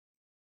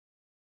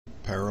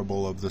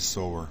Parable of the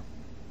Sower.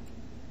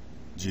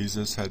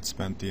 Jesus had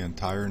spent the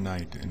entire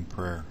night in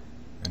prayer,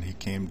 and he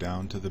came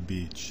down to the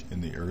beach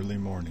in the early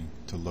morning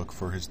to look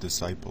for his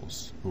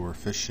disciples, who were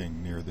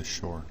fishing near the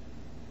shore.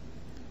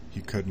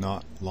 He could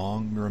not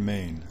long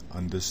remain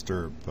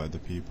undisturbed by the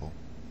people.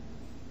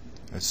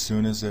 As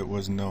soon as it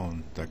was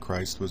known that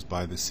Christ was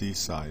by the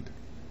seaside,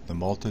 the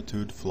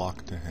multitude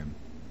flocked to him.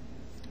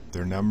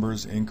 Their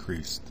numbers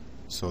increased,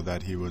 so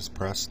that he was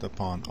pressed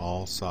upon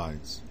all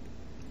sides.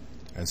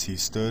 As he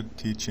stood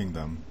teaching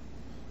them,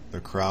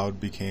 the crowd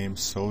became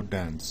so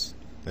dense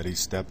that he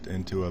stepped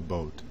into a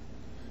boat,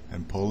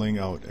 and pulling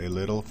out a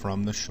little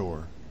from the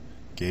shore,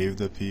 gave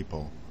the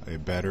people a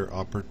better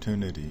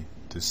opportunity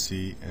to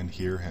see and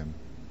hear him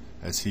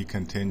as he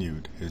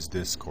continued his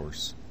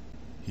discourse.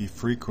 He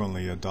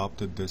frequently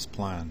adopted this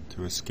plan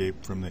to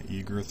escape from the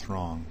eager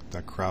throng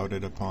that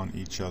crowded upon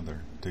each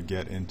other to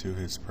get into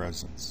his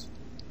presence.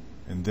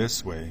 In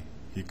this way,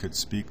 he could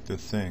speak the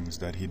things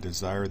that he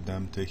desired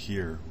them to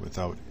hear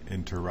without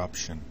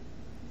interruption.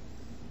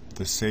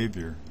 The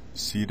Savior,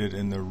 seated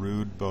in the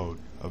rude boat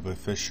of a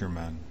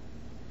fisherman,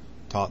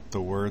 taught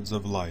the words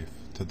of life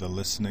to the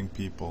listening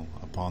people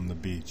upon the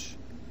beach.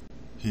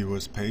 He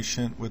was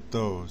patient with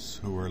those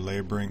who were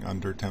laboring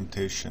under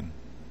temptation,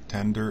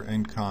 tender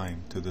and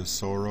kind to the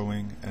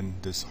sorrowing and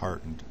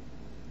disheartened.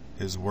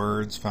 His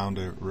words found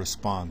a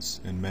response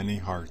in many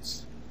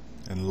hearts,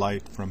 and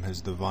light from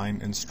his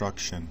divine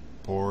instruction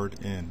poured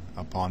in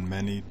upon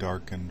many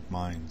darkened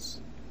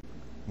minds.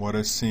 What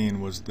a scene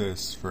was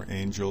this for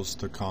angels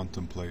to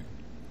contemplate!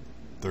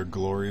 Their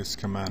glorious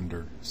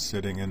commander,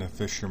 sitting in a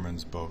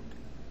fisherman's boat,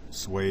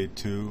 swayed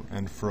to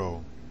and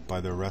fro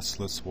by the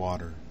restless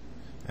water,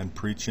 and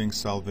preaching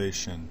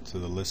salvation to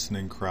the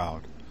listening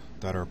crowd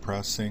that are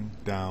pressing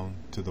down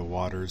to the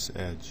water's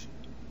edge.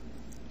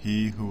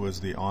 He who was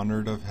the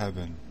honored of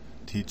heaven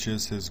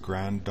teaches his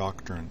grand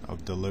doctrine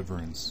of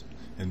deliverance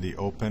in the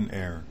open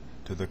air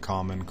to the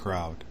common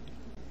crowd.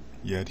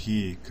 Yet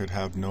he could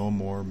have no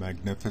more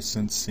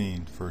magnificent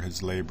scene for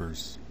his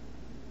labors.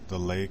 The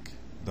lake,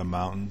 the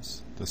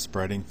mountains, the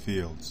spreading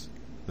fields,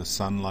 the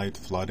sunlight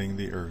flooding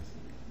the earth,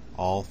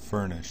 all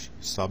furnish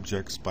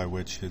subjects by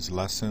which his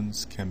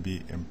lessons can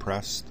be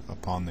impressed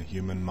upon the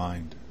human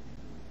mind.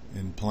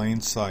 In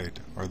plain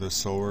sight are the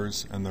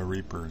sowers and the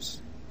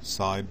reapers,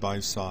 side by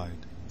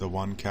side, the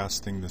one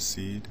casting the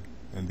seed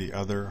and the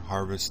other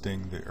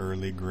harvesting the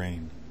early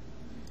grain.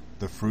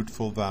 The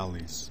fruitful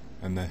valleys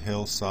and the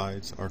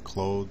hillsides are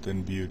clothed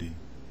in beauty.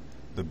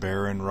 The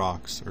barren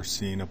rocks are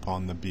seen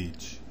upon the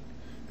beach,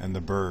 and the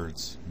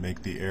birds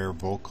make the air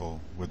vocal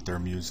with their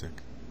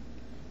music.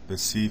 The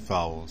sea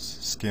fowls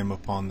skim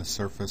upon the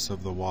surface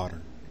of the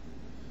water.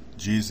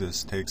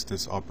 Jesus takes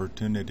this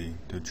opportunity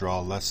to draw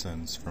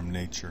lessons from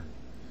nature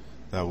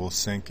that will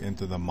sink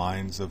into the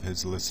minds of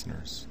his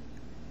listeners.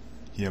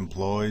 He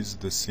employs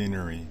the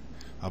scenery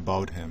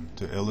about him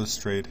to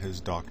illustrate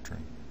his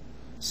doctrine,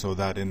 so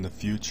that in the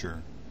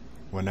future,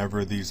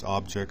 whenever these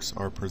objects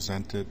are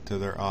presented to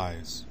their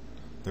eyes,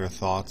 their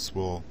thoughts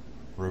will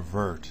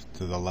revert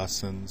to the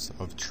lessons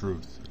of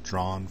truth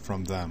drawn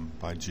from them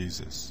by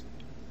Jesus.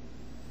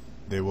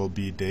 They will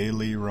be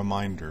daily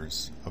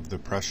reminders of the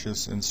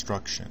precious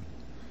instruction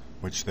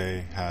which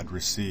they had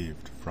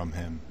received from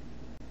him.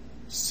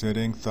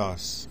 Sitting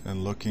thus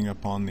and looking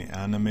upon the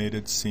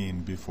animated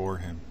scene before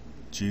him,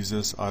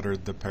 Jesus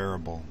uttered the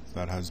parable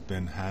that has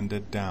been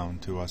handed down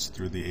to us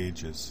through the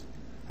ages,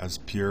 as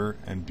pure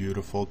and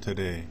beautiful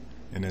today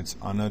in its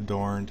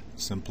unadorned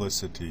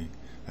simplicity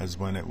as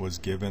when it was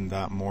given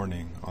that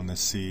morning on the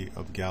Sea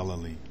of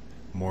Galilee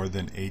more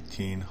than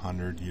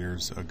 1800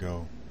 years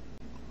ago.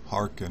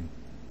 Hearken,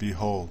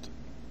 behold,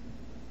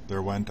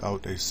 there went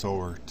out a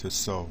sower to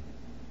sow,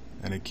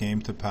 and it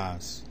came to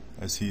pass,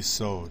 as he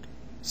sowed,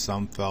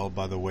 some fell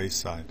by the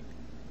wayside,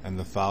 and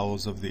the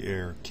fowls of the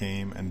air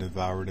came and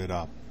devoured it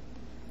up,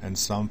 and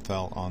some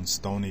fell on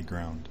stony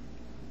ground,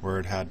 where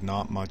it had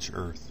not much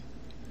earth.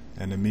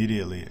 And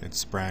immediately it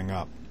sprang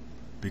up,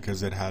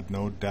 because it had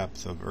no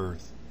depth of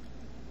earth.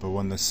 But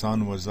when the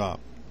sun was up,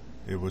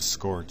 it was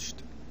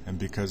scorched, and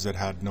because it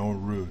had no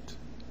root,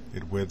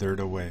 it withered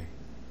away.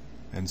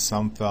 And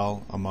some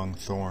fell among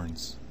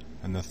thorns,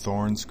 and the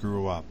thorns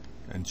grew up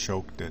and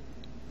choked it,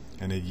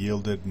 and it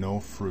yielded no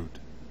fruit.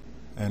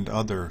 And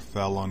other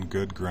fell on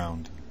good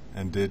ground,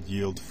 and did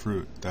yield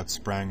fruit that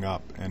sprang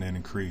up and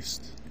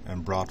increased,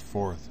 and brought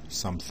forth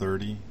some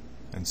 30,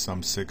 and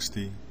some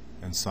 60,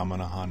 and some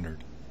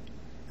 100.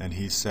 And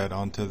he said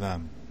unto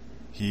them,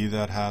 He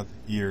that hath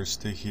ears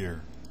to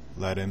hear,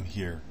 let him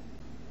hear.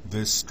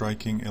 This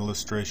striking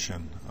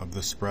illustration of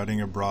the spreading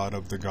abroad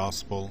of the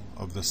gospel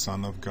of the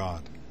Son of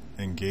God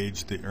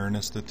engaged the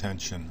earnest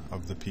attention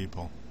of the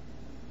people.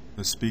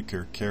 The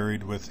speaker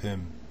carried with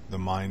him the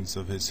minds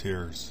of his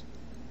hearers.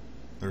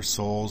 Their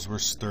souls were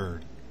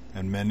stirred,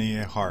 and many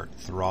a heart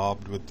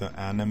throbbed with the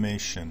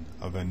animation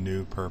of a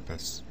new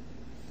purpose.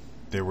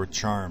 They were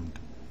charmed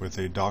with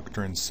a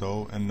doctrine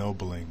so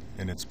ennobling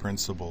in its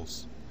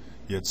principles,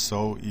 yet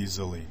so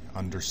easily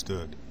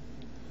understood.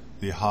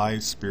 The high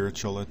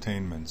spiritual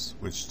attainments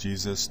which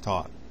Jesus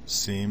taught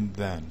seemed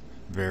then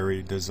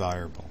very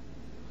desirable.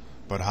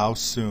 But how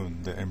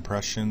soon the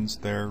impressions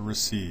there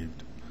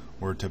received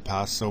were to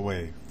pass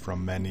away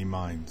from many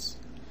minds,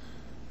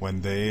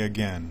 when they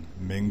again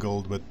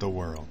mingled with the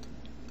world.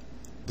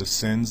 The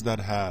sins that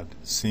had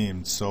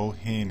seemed so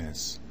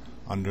heinous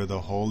under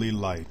the holy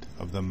light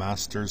of the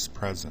Master's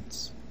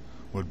presence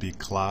would be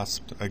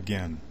clasped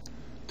again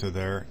to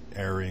their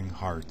erring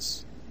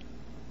hearts.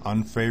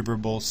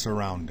 Unfavorable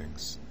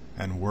surroundings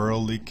and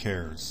worldly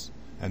cares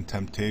and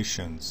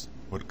temptations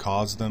would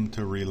cause them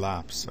to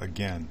relapse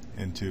again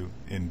into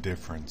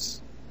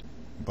indifference.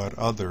 But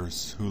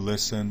others who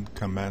listened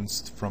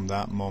commenced from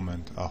that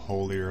moment a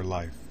holier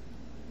life,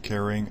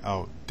 carrying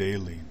out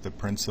daily the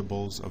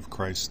principles of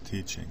Christ's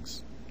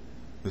teachings.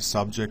 The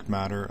subject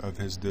matter of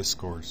his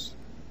discourse,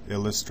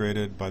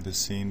 illustrated by the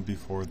scene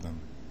before them,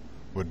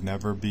 would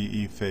never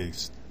be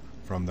effaced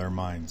from their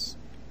minds.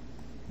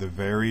 The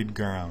varied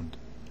ground,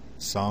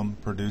 some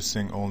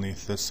producing only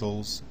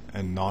thistles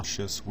and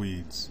noxious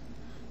weeds,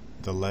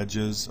 the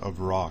ledges of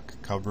rock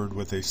covered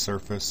with a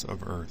surface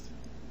of earth,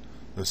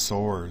 the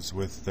sowers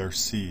with their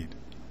seed,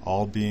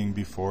 all being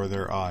before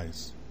their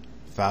eyes,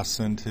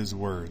 fastened his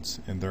words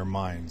in their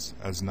minds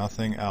as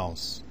nothing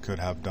else could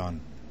have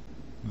done.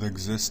 The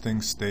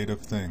existing state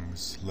of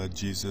things led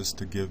Jesus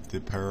to give the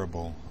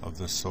parable of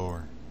the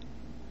sower.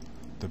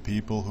 The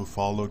people who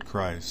followed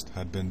Christ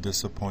had been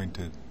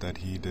disappointed that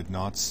he did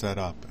not set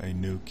up a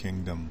new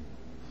kingdom.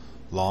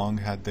 Long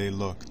had they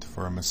looked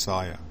for a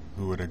Messiah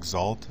who would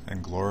exalt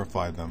and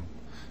glorify them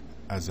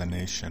as a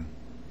nation.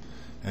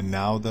 And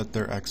now that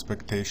their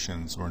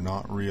expectations were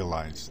not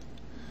realized,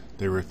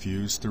 they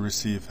refused to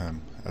receive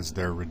him as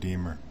their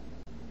Redeemer.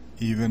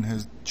 Even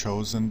his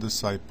chosen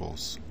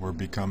disciples were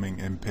becoming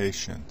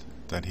impatient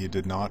that he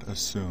did not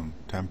assume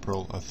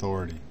temporal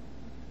authority,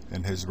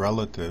 and his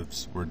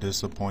relatives were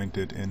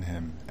disappointed in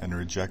him and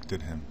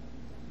rejected him.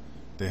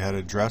 They had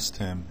addressed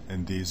him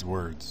in these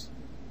words,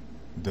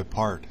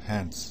 "Depart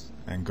hence,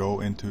 and go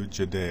into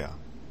Judea,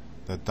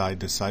 that thy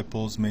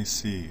disciples may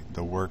see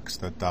the works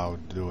that thou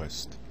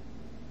doest.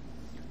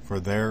 For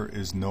there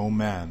is no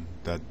man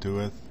that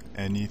doeth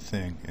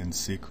anything in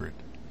secret,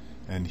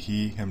 and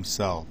he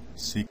himself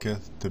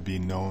seeketh to be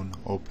known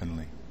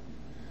openly.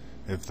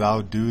 If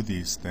thou do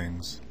these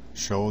things,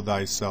 show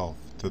thyself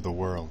to the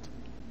world."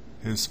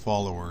 His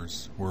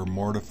followers were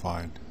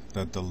mortified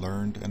that the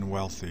learned and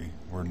wealthy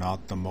were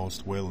not the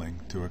most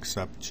willing to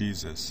accept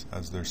Jesus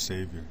as their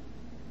Savior.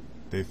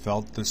 They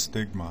felt the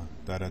stigma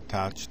that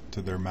attached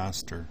to their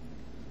master,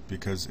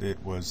 because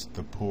it was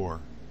the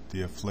poor,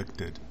 the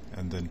afflicted,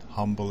 and the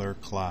humbler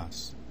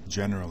class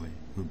generally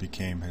who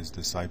became his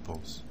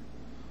disciples.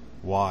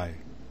 Why,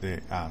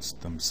 they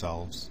asked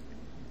themselves,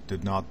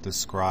 did not the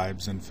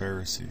scribes and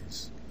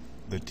Pharisees,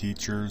 the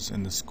teachers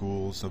in the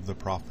schools of the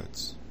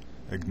prophets,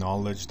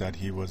 acknowledge that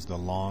he was the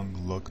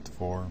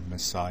long-looked-for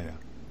Messiah?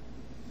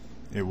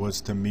 It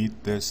was to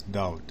meet this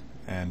doubt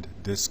and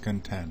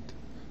discontent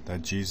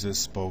that Jesus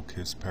spoke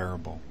his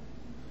parable.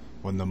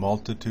 When the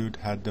multitude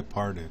had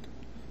departed,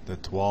 the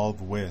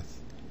 12 with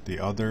the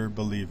other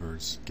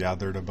believers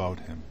gathered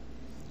about him,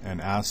 and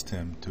asked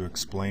him to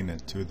explain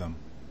it to them.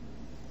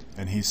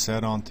 And he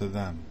said unto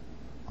them,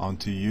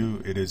 Unto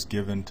you it is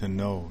given to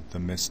know the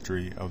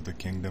mystery of the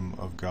kingdom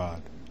of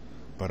God,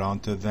 but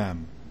unto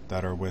them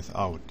that are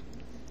without,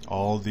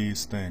 all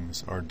these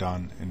things are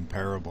done in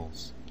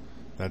parables,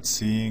 that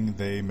seeing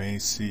they may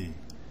see,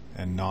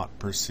 and not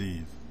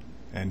perceive,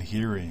 and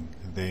hearing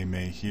they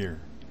may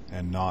hear,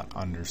 and not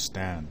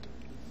understand,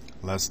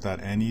 lest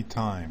at any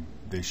time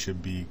they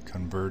should be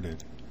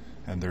converted,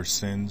 and their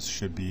sins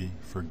should be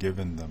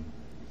forgiven them.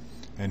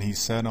 And he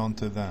said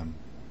unto them,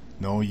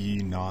 Know ye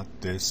not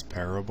this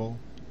parable?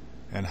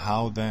 And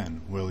how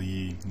then will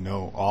ye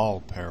know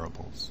all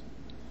parables?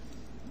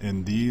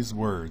 In these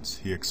words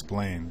he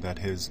explained that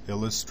his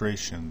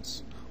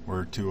illustrations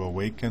were to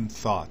awaken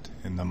thought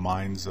in the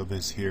minds of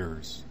his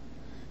hearers.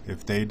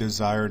 If they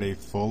desired a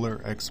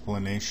fuller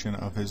explanation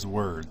of his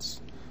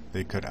words,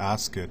 they could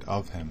ask it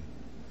of him,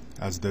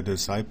 as the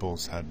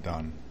disciples had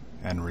done,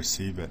 and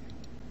receive it.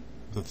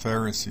 The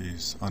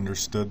Pharisees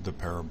understood the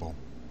parable,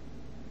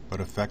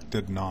 but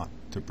affected not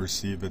to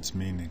perceive its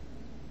meaning.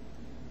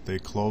 They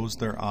closed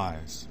their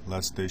eyes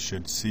lest they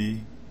should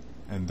see,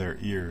 and their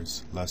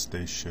ears lest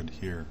they should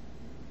hear.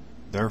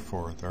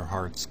 Therefore their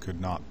hearts could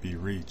not be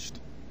reached.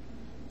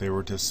 They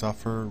were to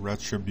suffer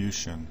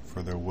retribution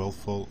for their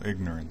willful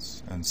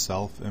ignorance and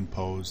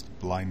self-imposed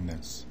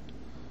blindness.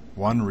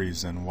 One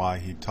reason why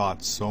he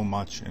taught so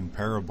much in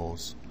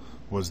parables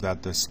was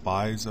that the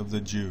spies of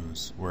the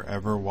Jews were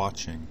ever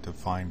watching to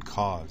find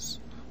cause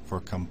for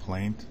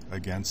complaint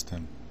against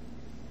him.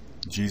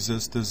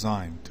 Jesus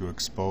designed to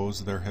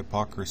expose their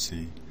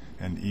hypocrisy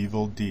and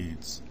evil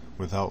deeds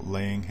without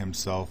laying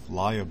himself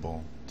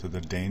liable to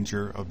the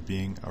danger of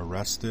being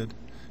arrested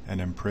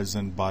and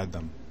imprisoned by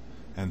them,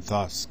 and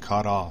thus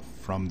cut off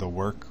from the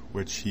work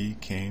which he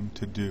came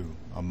to do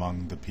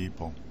among the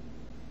people.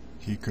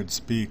 He could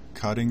speak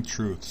cutting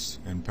truths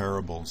in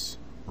parables,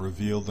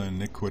 reveal the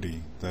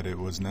iniquity that it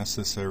was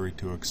necessary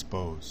to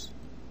expose,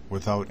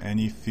 without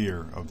any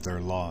fear of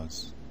their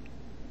laws.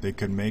 They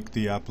could make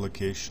the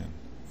application,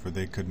 for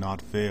they could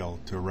not fail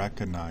to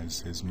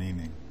recognize his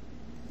meaning.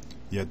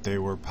 Yet they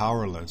were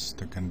powerless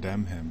to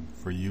condemn him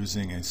for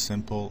using a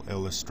simple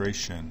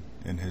illustration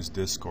in his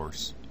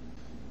discourse.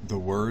 The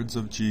words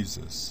of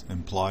Jesus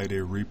implied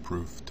a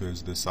reproof to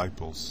his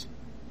disciples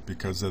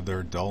because of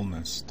their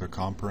dullness to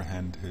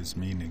comprehend his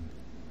meaning.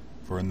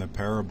 For in the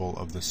parable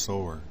of the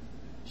sower,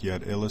 he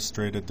had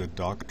illustrated the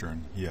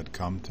doctrine he had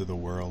come to the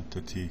world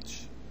to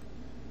teach.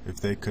 If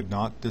they could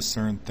not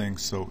discern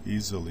things so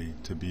easily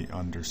to be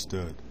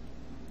understood,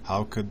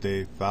 how could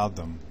they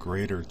fathom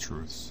greater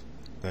truths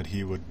that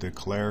he would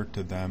declare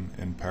to them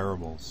in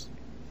parables?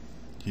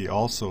 He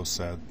also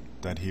said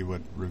that he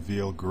would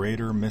reveal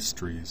greater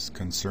mysteries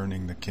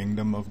concerning the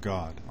kingdom of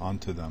God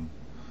unto them,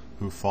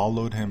 who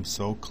followed him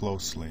so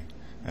closely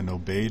and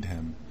obeyed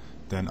him,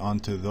 than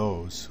unto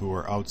those who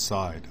were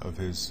outside of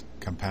his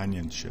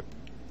companionship.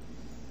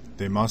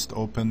 They must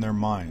open their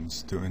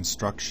minds to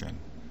instruction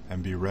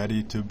and be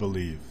ready to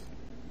believe.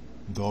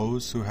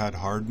 Those who had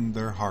hardened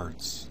their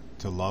hearts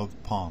to love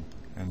pomp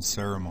and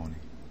ceremony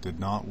did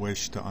not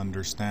wish to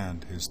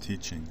understand his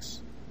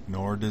teachings,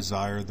 nor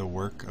desire the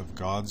work of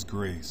God's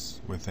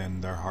grace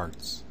within their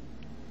hearts.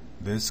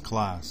 This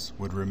class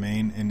would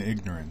remain in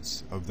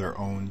ignorance of their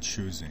own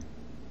choosing.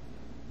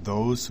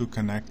 Those who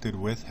connected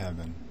with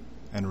heaven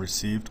and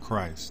received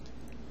Christ,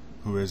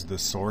 who is the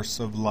source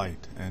of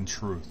light and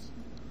truth,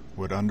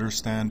 would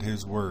understand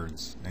his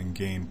words and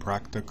gain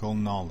practical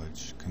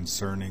knowledge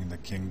concerning the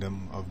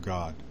kingdom of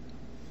God.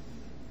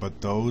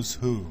 But those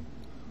who,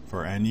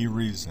 for any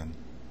reason,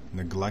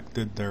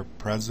 neglected their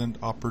present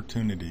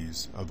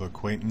opportunities of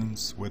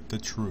acquaintance with the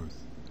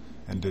truth,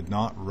 and did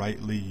not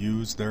rightly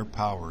use their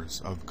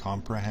powers of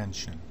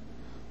comprehension,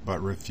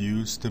 but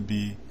refused to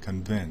be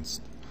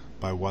convinced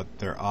by what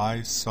their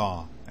eyes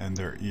saw and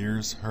their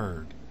ears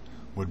heard,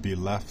 would be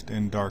left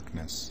in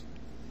darkness.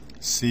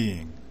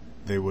 Seeing,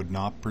 they would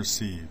not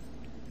perceive,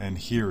 and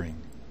hearing,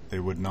 they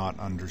would not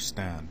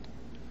understand.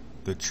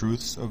 The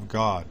truths of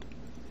God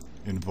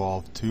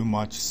involve too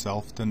much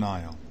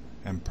self-denial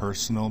and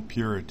personal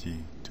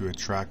purity to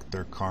attract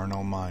their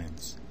carnal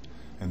minds,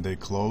 and they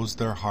close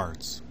their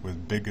hearts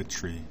with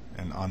bigotry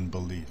and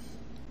unbelief.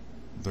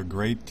 The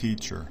great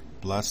teacher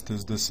blessed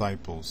his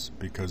disciples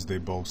because they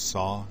both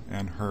saw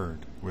and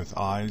heard with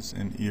eyes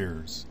and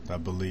ears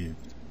that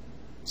believed.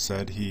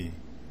 Said he,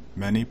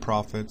 "Many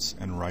prophets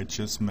and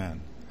righteous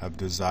men have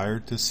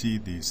desired to see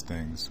these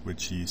things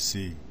which ye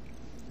see,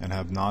 and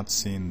have not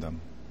seen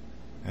them,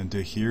 and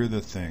to hear the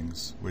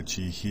things which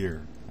ye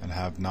hear, and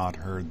have not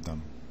heard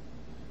them."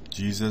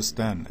 Jesus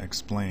then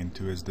explained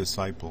to his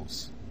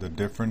disciples the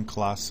different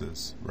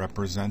classes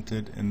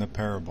represented in the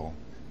parable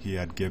he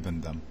had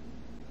given them.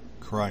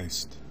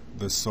 Christ,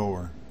 the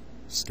sower,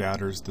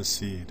 scatters the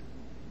seed.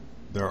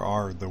 There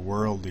are the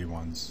worldly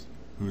ones,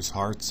 whose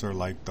hearts are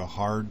like the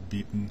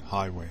hard-beaten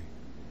highway,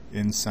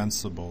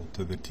 insensible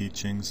to the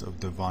teachings of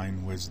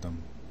divine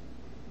wisdom.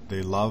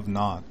 They love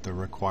not the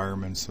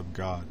requirements of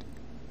God,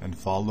 and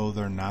follow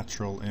their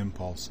natural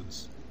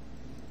impulses.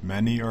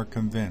 Many are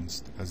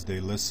convinced as they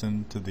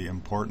listen to the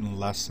important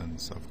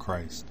lessons of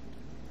Christ.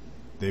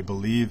 They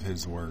believe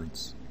his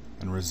words,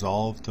 and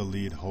resolve to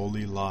lead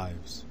holy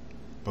lives,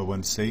 but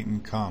when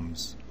Satan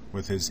comes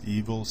with his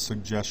evil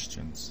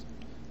suggestions,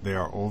 they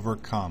are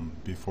overcome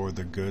before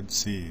the good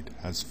seed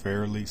has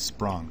fairly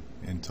sprung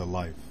into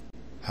life.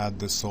 Had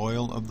the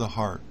soil of the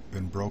heart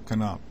been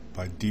broken up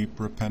by deep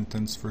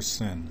repentance for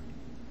sin,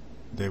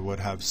 they would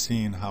have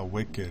seen how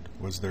wicked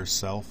was their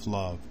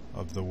self-love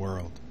of the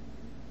world,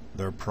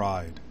 their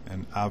pride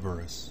and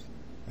avarice,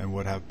 and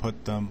would have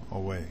put them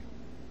away.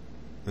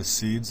 The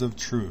seeds of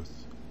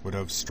truth would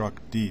have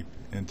struck deep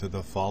into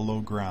the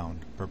fallow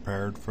ground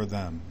prepared for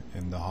them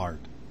in the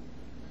heart,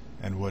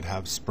 and would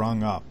have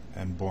sprung up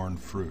and borne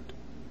fruit.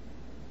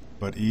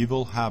 But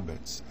evil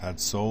habits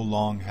had so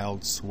long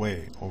held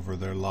sway over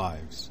their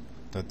lives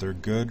that their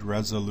good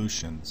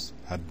resolutions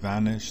had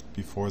vanished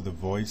before the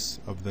voice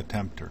of the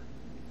tempter.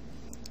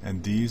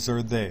 And these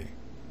are they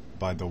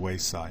by the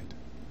wayside,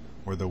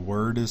 where the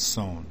word is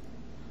sown.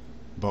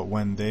 But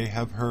when they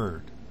have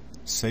heard,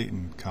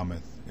 Satan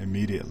cometh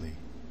immediately,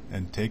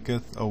 and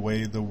taketh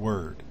away the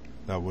word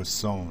that was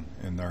sown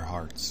in their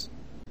hearts.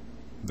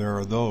 There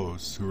are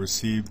those who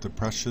receive the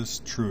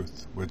precious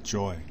truth with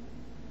joy.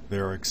 They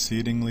are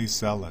exceedingly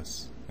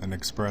zealous, and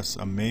express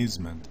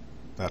amazement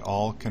that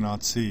all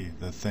cannot see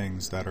the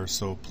things that are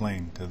so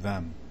plain to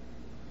them.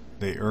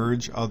 They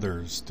urge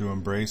others to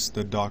embrace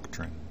the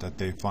doctrine that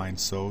they find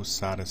so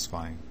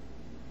satisfying.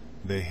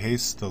 They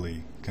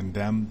hastily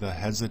condemn the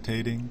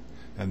hesitating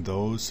and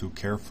those who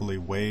carefully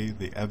weigh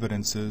the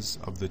evidences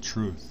of the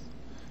truth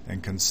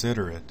and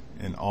consider it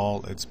in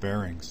all its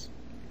bearings.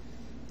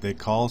 They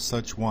call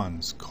such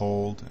ones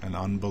cold and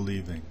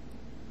unbelieving,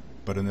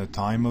 but in the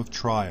time of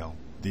trial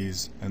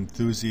these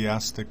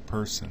enthusiastic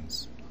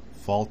persons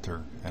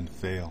falter and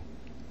fail.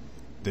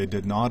 They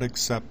did not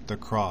accept the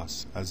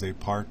cross as a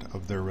part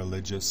of their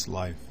religious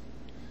life,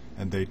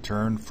 and they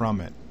turn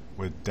from it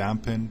with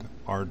dampened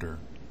ardor,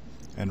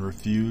 and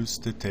refuse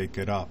to take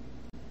it up.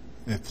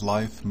 If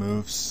life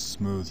moves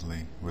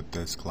smoothly with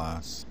this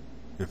class,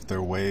 if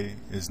their way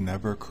is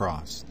never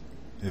crossed,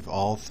 if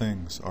all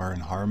things are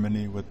in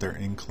harmony with their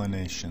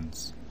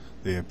inclinations,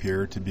 they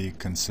appear to be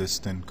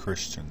consistent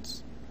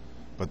Christians,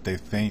 but they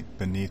faint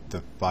beneath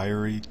the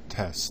fiery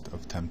test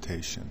of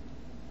temptation.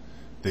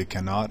 They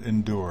cannot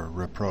endure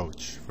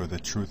reproach for the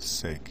truth's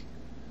sake.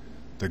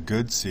 The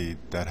good seed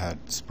that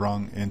had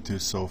sprung into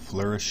so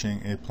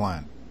flourishing a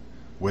plant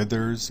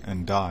withers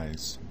and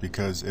dies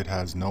because it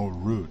has no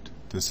root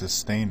to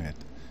sustain it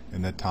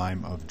in the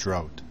time of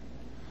drought.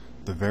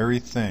 The very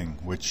thing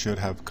which should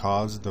have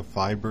caused the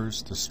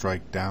fibers to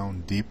strike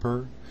down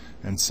deeper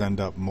and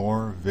send up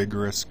more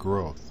vigorous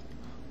growth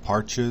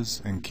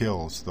parches and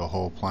kills the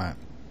whole plant.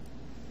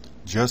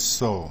 Just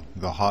so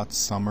the hot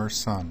summer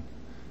sun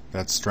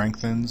that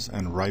strengthens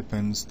and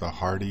ripens the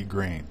hardy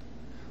grain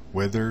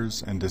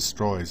withers and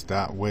destroys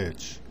that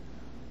which,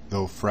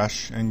 though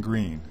fresh and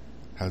green,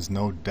 has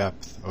no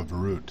depth of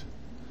root,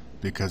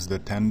 because the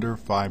tender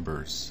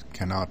fibers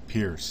cannot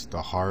pierce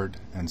the hard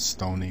and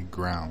stony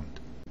ground.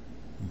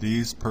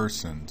 These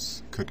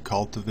persons could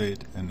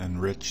cultivate and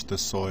enrich the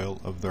soil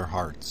of their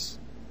hearts,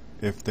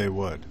 if they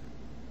would,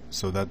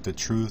 so that the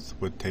truth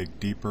would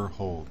take deeper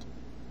hold.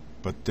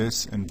 But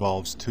this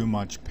involves too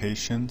much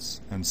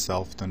patience and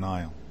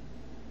self-denial.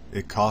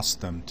 It costs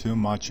them too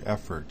much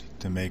effort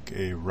to make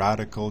a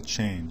radical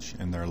change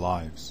in their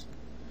lives.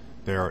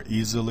 They are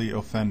easily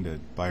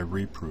offended by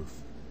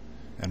reproof,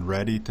 and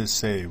ready to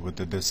say with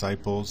the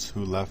disciples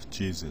who left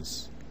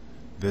Jesus,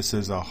 "This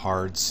is a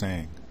hard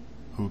saying,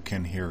 who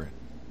can hear it?"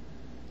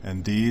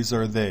 And these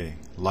are they,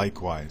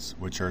 likewise,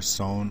 which are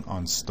sown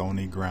on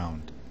stony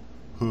ground,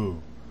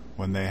 who,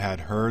 when they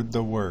had heard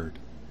the word,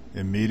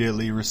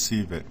 immediately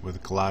receive it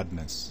with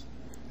gladness,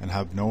 and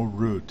have no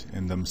root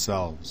in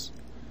themselves,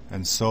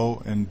 and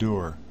so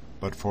endure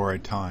but for a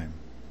time.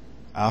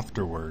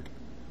 Afterward,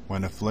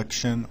 when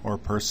affliction or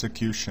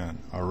persecution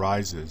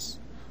arises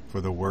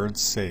for the word's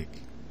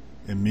sake,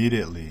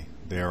 immediately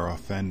they are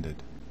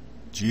offended.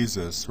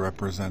 Jesus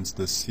represents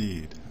the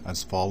seed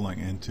as falling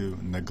into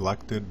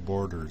neglected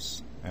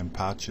borders and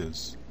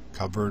patches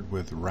covered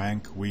with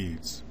rank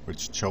weeds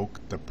which choke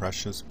the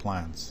precious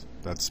plants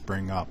that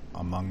spring up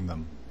among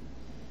them.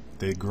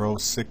 They grow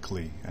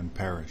sickly and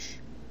perish.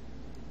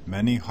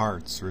 Many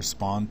hearts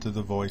respond to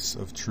the voice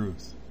of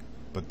truth,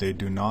 but they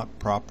do not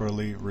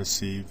properly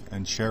receive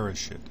and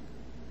cherish it.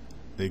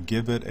 They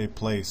give it a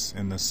place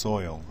in the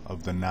soil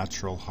of the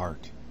natural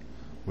heart,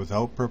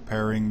 without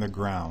preparing the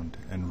ground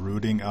and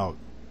rooting out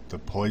the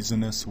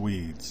poisonous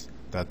weeds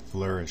that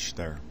flourish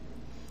there,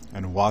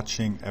 and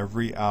watching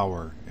every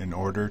hour in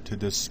order to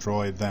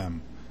destroy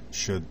them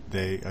should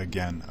they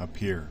again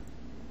appear.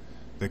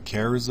 The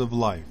cares of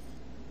life,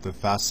 the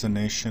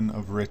fascination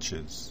of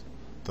riches,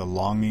 the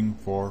longing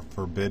for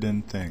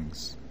forbidden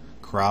things,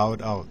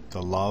 crowd out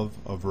the love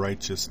of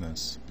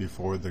righteousness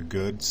before the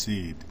good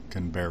seed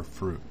can bear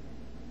fruit.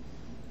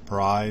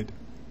 Pride,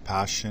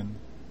 passion,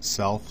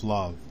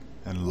 self-love,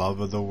 and love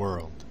of the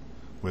world,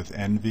 with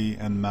envy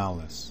and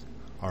malice,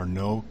 are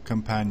no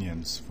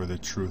companions for the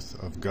truth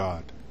of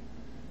God.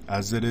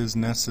 As it is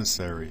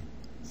necessary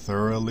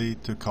thoroughly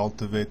to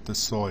cultivate the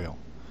soil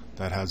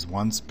that has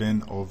once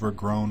been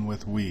overgrown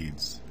with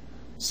weeds,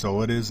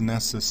 so it is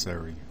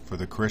necessary for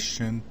the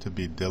Christian to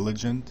be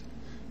diligent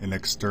in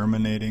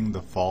exterminating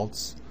the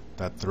faults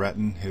that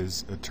threaten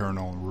his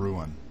eternal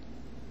ruin.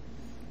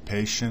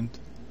 Patient,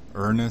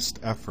 earnest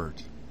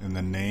effort in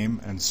the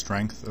name and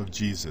strength of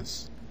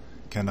Jesus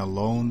can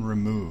alone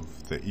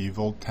remove the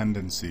evil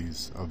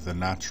tendencies of the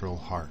natural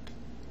heart.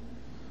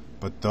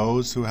 But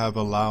those who have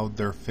allowed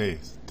their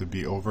faith to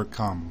be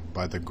overcome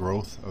by the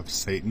growth of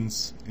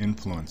Satan's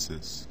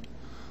influences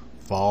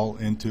fall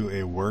into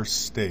a worse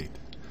state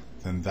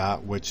than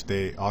that which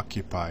they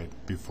occupied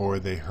before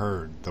they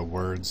heard the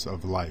words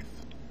of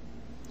life.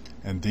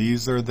 And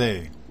these are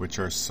they which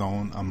are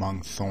sown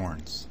among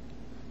thorns,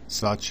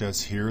 such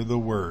as hear the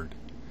word,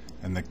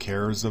 and the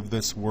cares of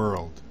this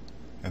world,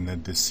 and the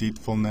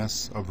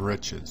deceitfulness of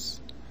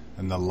riches,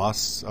 and the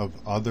lusts of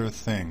other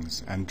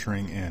things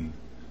entering in,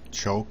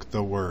 choke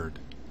the word,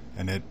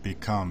 and it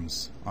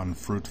becomes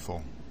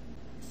unfruitful.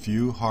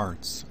 Few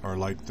hearts are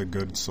like the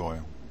good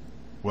soil,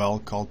 well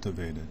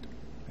cultivated,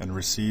 and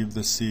receive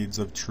the seeds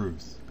of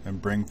truth,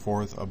 and bring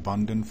forth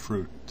abundant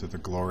fruit to the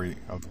glory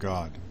of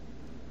God.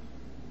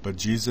 But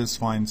Jesus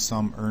finds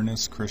some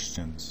earnest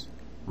Christians,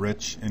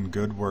 rich in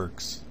good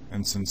works,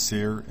 and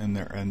sincere in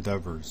their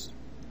endeavors.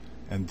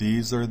 And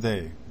these are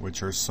they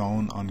which are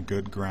sown on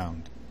good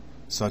ground,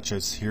 such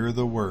as hear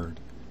the word,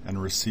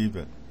 and receive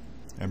it,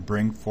 and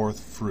bring forth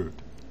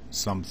fruit,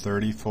 some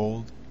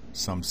 30-fold,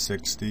 some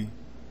 60,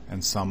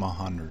 and some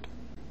 100.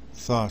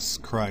 Thus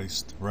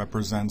Christ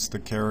represents the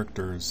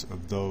characters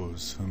of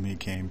those whom he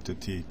came to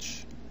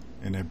teach,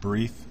 in a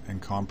brief and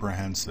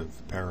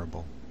comprehensive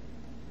parable.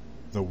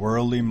 The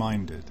worldly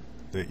minded,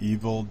 the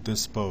evil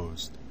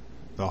disposed,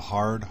 the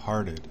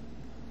hard-hearted,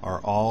 are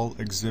all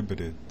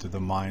exhibited to the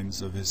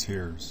minds of his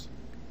hearers.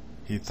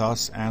 He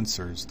thus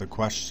answers the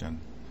question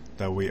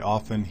that we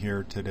often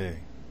hear today.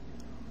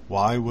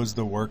 Why was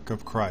the work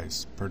of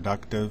Christ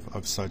productive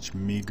of such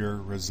meager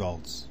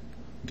results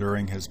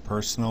during his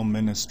personal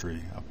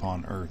ministry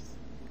upon earth?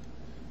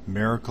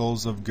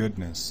 Miracles of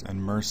goodness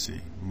and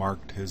mercy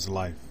marked his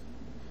life,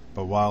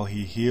 but while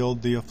he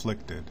healed the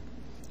afflicted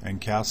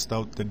and cast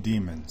out the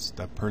demons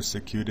that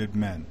persecuted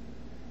men,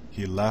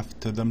 he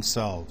left to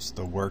themselves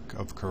the work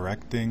of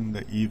correcting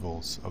the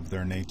evils of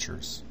their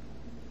natures.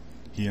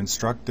 He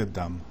instructed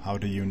them how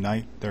to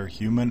unite their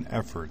human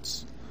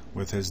efforts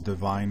with his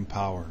divine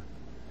power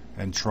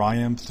and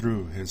triumph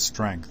through his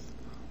strength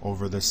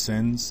over the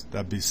sins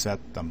that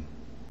beset them.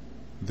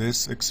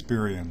 This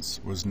experience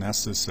was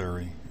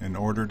necessary in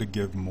order to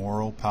give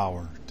moral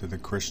power to the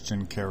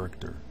Christian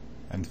character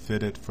and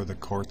fit it for the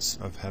courts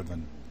of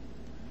heaven.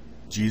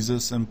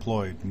 Jesus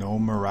employed no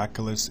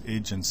miraculous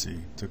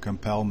agency to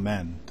compel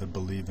men to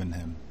believe in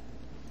him.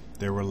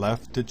 They were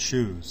left to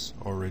choose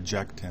or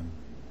reject him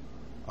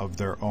of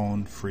their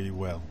own free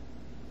will.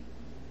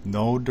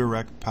 No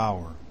direct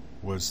power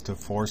was to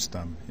force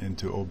them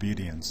into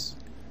obedience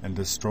and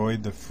destroy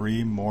the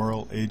free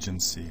moral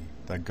agency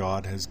that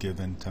God has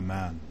given to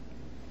man.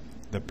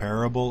 The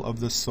parable of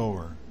the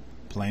sower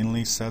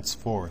plainly sets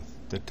forth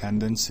the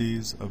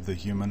tendencies of the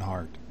human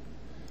heart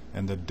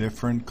and the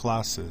different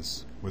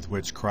classes with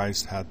which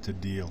Christ had to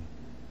deal,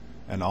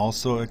 and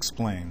also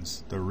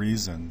explains the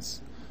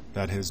reasons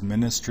that his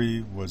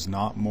ministry was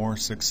not more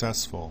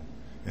successful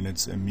in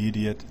its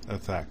immediate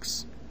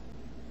effects.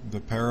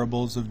 The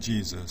parables of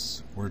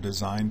Jesus were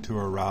designed to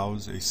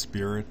arouse a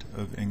spirit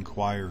of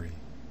inquiry,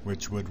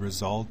 which would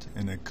result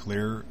in a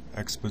clear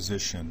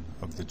exposition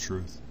of the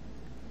truth.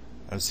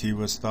 As he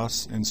was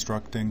thus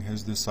instructing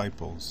his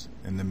disciples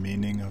in the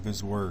meaning of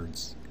his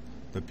words,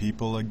 the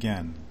people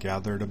again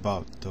gathered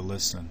about to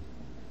listen,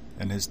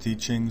 and his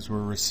teachings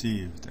were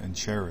received and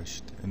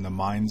cherished in the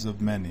minds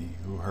of many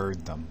who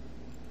heard them.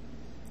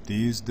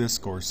 These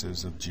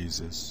discourses of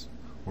Jesus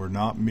were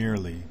not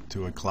merely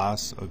to a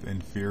class of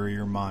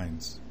inferior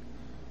minds,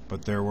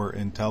 but there were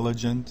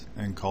intelligent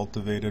and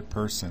cultivated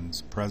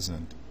persons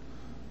present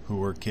who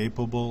were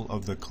capable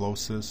of the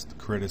closest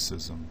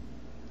criticism.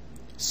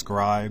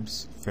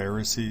 Scribes,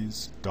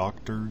 Pharisees,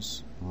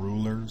 doctors,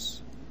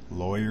 rulers,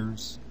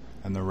 lawyers,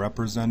 and the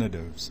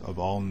representatives of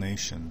all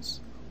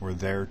nations were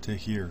there to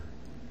hear,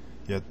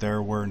 yet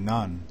there were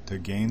none to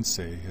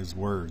gainsay his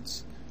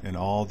words in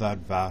all that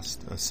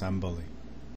vast assembly.